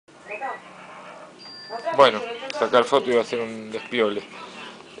Bueno, sacar foto iba a ser un despiole.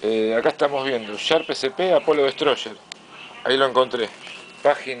 Acá estamos viendo Sharp SP Apollo Destroyer. Ahí lo encontré.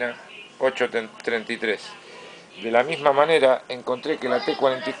 Página 833. De la misma manera encontré que la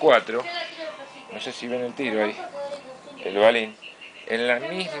T-44, no sé si ven el tiro ahí, el balín. En la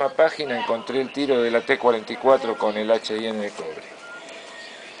misma página encontré el tiro de la T-44 con el HIN de cobre.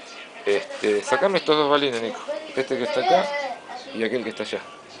 Sacame estos dos balines, Nico. Este que está acá y aquel que está allá.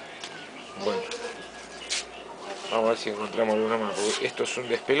 Bueno, vamos a ver si encontramos alguna más, porque esto es un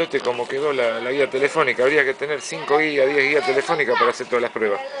despelote como quedó la guía telefónica. Habría que tener 5 guías, 10 guías telefónicas para hacer todas las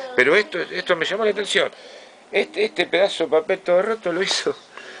pruebas. Pero esto me llamó la atención. Este pedazo de papel todo roto lo hizo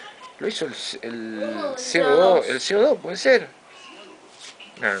el CO2, el CO2 puede ser.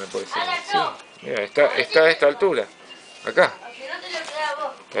 No, no puede ser. Sí. Mira, está a esta altura. Acá.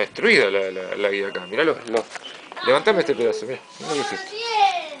 Está destruida la guía acá. Miralo. Levantame este pedazo, mira. Mira lo que es esto.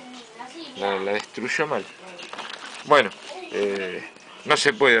 La destruyó mal. Bueno, no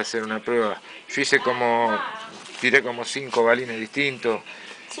se puede hacer una prueba. Yo tiré como 5 balines distintos.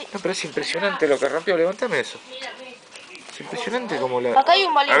 No, pero es impresionante lo que rompió. Levantame eso. Es impresionante como la... Acá hay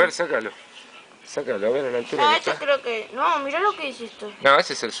un balín. A ver, sácalo. Sácalo, a ver a la altura No, que esto está. creo que... No, mirá lo que es esto. No,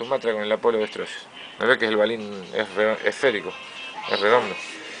 ese es el Sumatra con el Apollo Destroyer. Me ve que el balín es esférico, es redondo.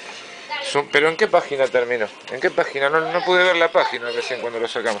 Pero ¿en qué página terminó? ¿En qué página? No pude ver la página recién cuando lo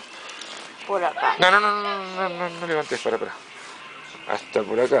sacamos. Por acá. No levantes, para. Hasta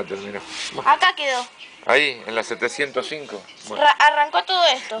por acá terminó. Bueno, Acá quedó. ahí, en la 705. Bueno, Arrancó todo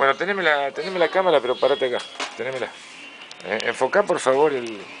esto. bueno teneme la cámara, pero parate acá. Tenémela. Enfocá, por favor,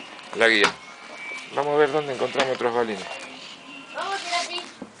 la guía. Vamos a ver dónde encontramos otros balines. Vamos a hacer así.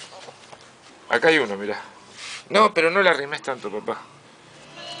 Acá hay uno, mirá. No, pero no la arrimes tanto, papá.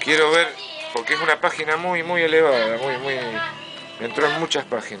 Quiero ver, porque es una página muy elevada, muy... Entró en muchas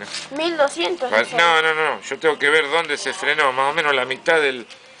páginas. 1200. No. Yo tengo que ver dónde se frenó, más o menos la mitad del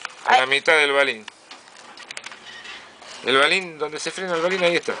balín. El balín, donde se frena el balín,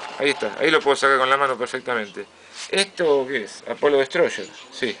 ahí está. Ahí lo puedo sacar con la mano perfectamente. ¿Esto qué es? Apollo Destroyer,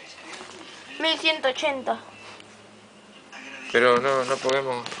 sí. 1180. Pero no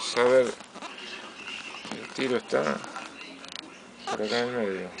podemos saber. El tiro está por acá en el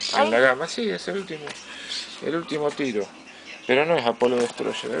medio. En la gama, sí, es el último tiro. Pero no es Apollo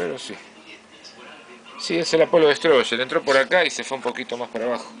Destroyer, de ver o sí. Sí, es el Apollo Destroyer. Entró por acá y se fue un poquito más para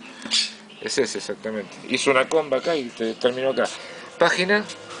abajo. Es ese exactamente. Hizo una comba acá y terminó acá. Página.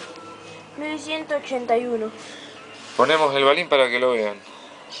 1181. Ponemos el balín para que lo vean.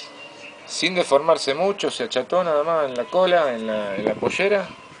 Sin deformarse mucho, se acható nada más en la cola, en la pollera.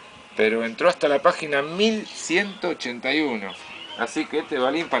 Pero entró hasta la página 1181. Así que este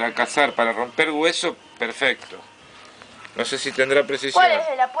balín para cazar, para romper hueso, perfecto. No sé si tendrá precisión. ¿Cuál es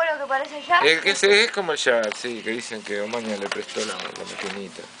el Apolo que parece allá? El que es como el Yard, sí, que dicen que Omaña le prestó la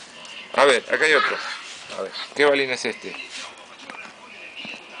maquinita. A ver, acá hay otro. A ver, ¿qué balín es este?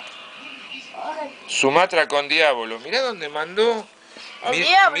 Sumatra con Diablo. Mirá dónde mandó.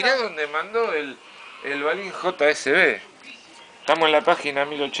 Mirá dónde mandó el balín JSB. Estamos en la página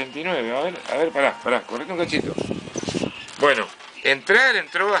 1089. A ver, pará, correte un cachito. Bueno,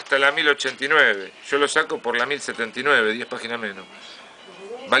 entró hasta la 1089. Yo lo saco por la 1079, 10 páginas menos.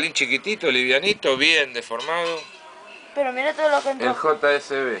 Balín chiquitito, livianito, bien deformado. Pero mira todo lo que entró. El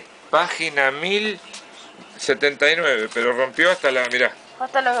JSB. Página 1079, pero rompió hasta la, mirá.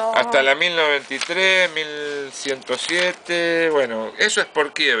 Hasta la 1093, 1107, bueno, eso es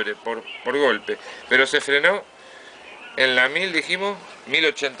por quiebre, por golpe. Pero se frenó en la 1000, dijimos,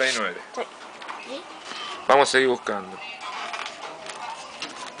 1089. Sí. Vamos a seguir buscando.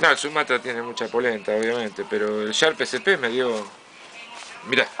 No, el Sumatra tiene mucha polenta, obviamente, pero el Sharp SP me dio...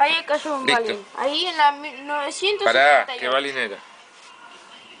 Mirá. Ahí cayó un balín. Ahí en la 978. Pará, qué balín era.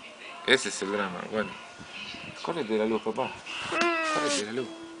 Ese es el drama, bueno. Córrete la luz, papá. Córrete la luz.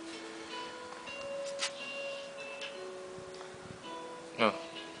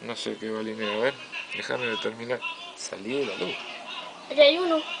 No sé qué balín era. A ver, déjame determinar. Salí de la luz. Allá hay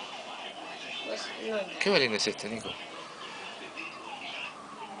uno. ¿Qué balín es este, Nico?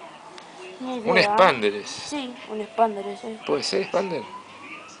 Un expander. Sí, un expander ese. ¿Puede ser expander?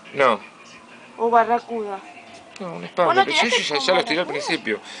 No. O barracuda. No, un expander. Bueno, ya lo tiré al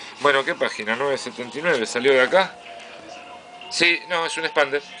principio. Bueno, ¿qué página? 979. ¿Salió de acá? Sí, no, es un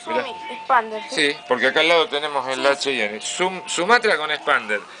expander. Mirá. Expander. Sí, porque acá al lado tenemos el HN. Sumatra con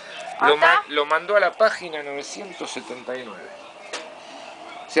expander. Lo mandó a la página 979.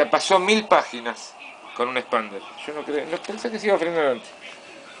 O sea, pasó 1000 páginas con un expander. Yo no creo. Pensé que se iba a frenar antes.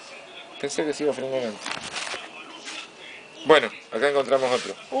 Bueno, acá encontramos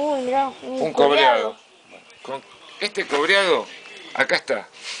otro. Uy, mirá, Un cobreado. Con este cobreado, acá está.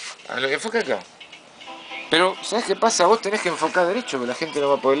 A lo que enfoca acá. Pero, ¿sabes qué pasa? Vos tenés que enfocar derecho, que la gente no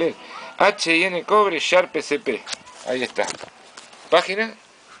va a poder leer. H&N cobre Sharp SP. Ahí está. Página.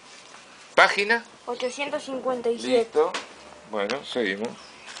 Página. 857. Listo. Bueno, seguimos.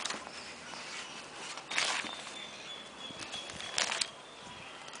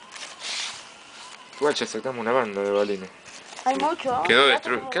 Igual ya sacamos una banda de balines. Hay mucho. Quedó Gato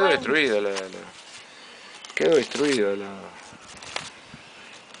como quedó 40. destruida quedó destruida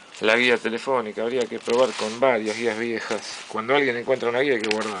la guía telefónica. Habría que probar con varias guías viejas. Cuando alguien encuentra una guía hay que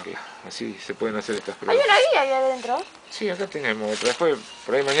guardarla. Así se pueden hacer estas Hay pruebas. una guía ahí adentro. Sí, acá tenemos otra. Después,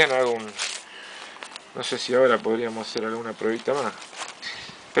 por ahí mañana hago un... No sé si ahora podríamos hacer alguna pruebita más.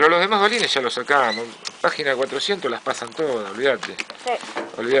 Pero los demás balines ya los sacamos. Página 400 las pasan todas, olvídate. Sí.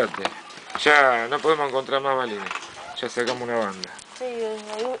 Olvídate. Ya no podemos encontrar más balines. Ya sacamos una banda. Sí,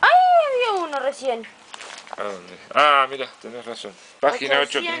 había uno recién. ¿A dónde? Ah, mira, tenés razón. Página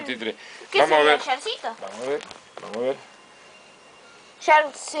 833. Vamos a ver. ¿Yarcito? Vamos a ver. Vamos a ver.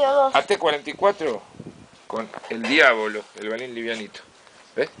 Yar CO2. AT44 con el diablo, el balín livianito.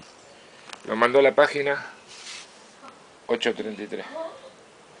 ¿Ves? Lo mandó a la página 833.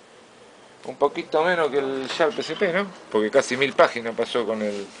 Un poquito menos que el Sharp SP, ¿no? Porque casi 1000 páginas pasó con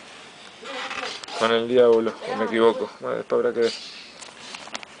el diablo, o me equivoco. Bueno, después habrá que ver.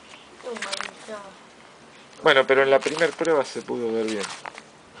 Bueno, pero en la primera prueba se pudo ver bien.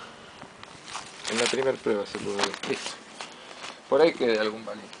 En la primera prueba se pudo ver. Listo. Por ahí queda algún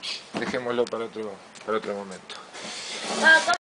balín. Dejémoslo para otro momento.